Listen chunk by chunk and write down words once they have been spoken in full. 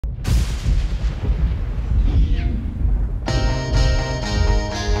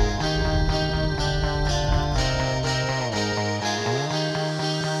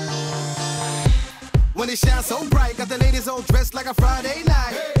it shines so bright, got the ladies all dressed like a Friday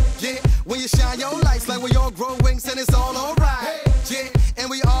night. Yeah, when you shine your lights, like we all grow wings and it's all alright. Yeah, and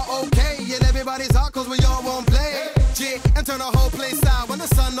we are okay, and everybody's hot cause we all won't play. Yeah, and turn the whole place out when the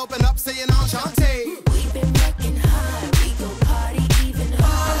sun open up, saying enchanté. We've been working hard, we go party even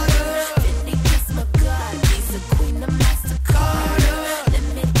harder. Finny kiss my God, he's the queen of Mastercard.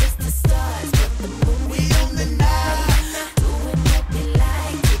 Limit is the stars, but the moon we on the night. Doing what we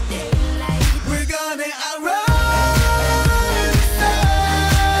like today, like we're gonna outrun.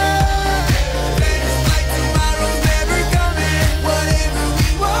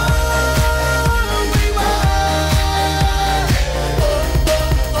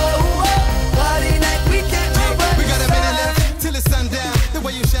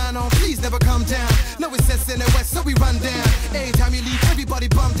 In the west, so we run down. Anytime you leave, everybody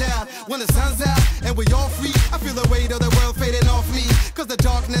bummed out. When the sun's out and we all free, I feel the weight of the world fading off me. Cause the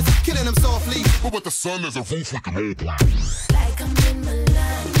darkness killing them softly. But with the sun, there's a roof we can all climb. like I'm in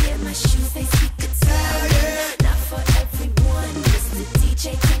Milan, yeah, my shoes they speak Italian. Not for everyone, Mr.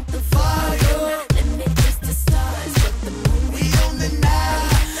 DJ crank the volume. Limit is the stars, but the moon we on the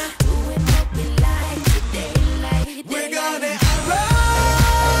night. Doing what we like today, like we're gonna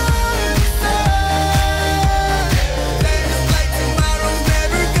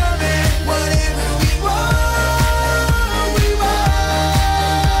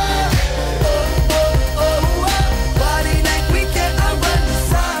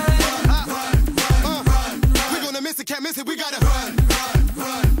can't miss it, we gotta run, run,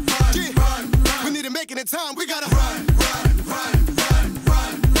 run, run, yeah. Run, run. We need to make it in time, we gotta run, run, run, run,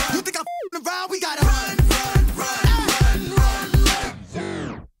 run, run. You think I'm around, we gotta run, run, run, run,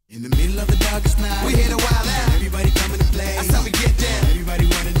 run. In the middle of the darkest night, we hit a wild out. Everybody coming to play. That's how we get down. Everybody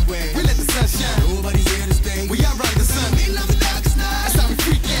running away. We let the sun shine. Nobody's here to stay. We outrun the sun. Middle of the darkest night. That's how we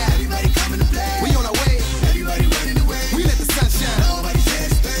freak out. Everybody coming to play. We on our way. Everybody running away. We let the sun shine. Nobody's here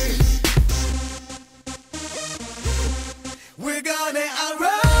to stay. We're gonna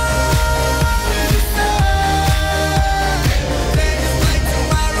outrun.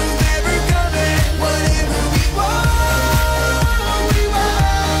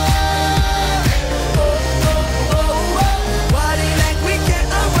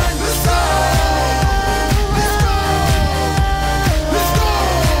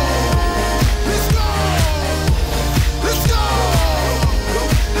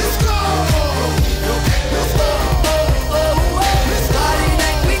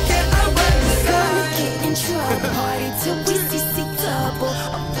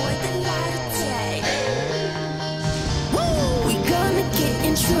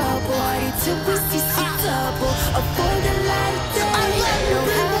 Till we see double, avoid the light of day. No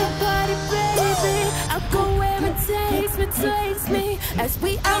high party, baby. I'll go where it takes me, as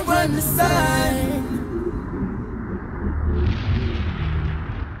we outrun the sun.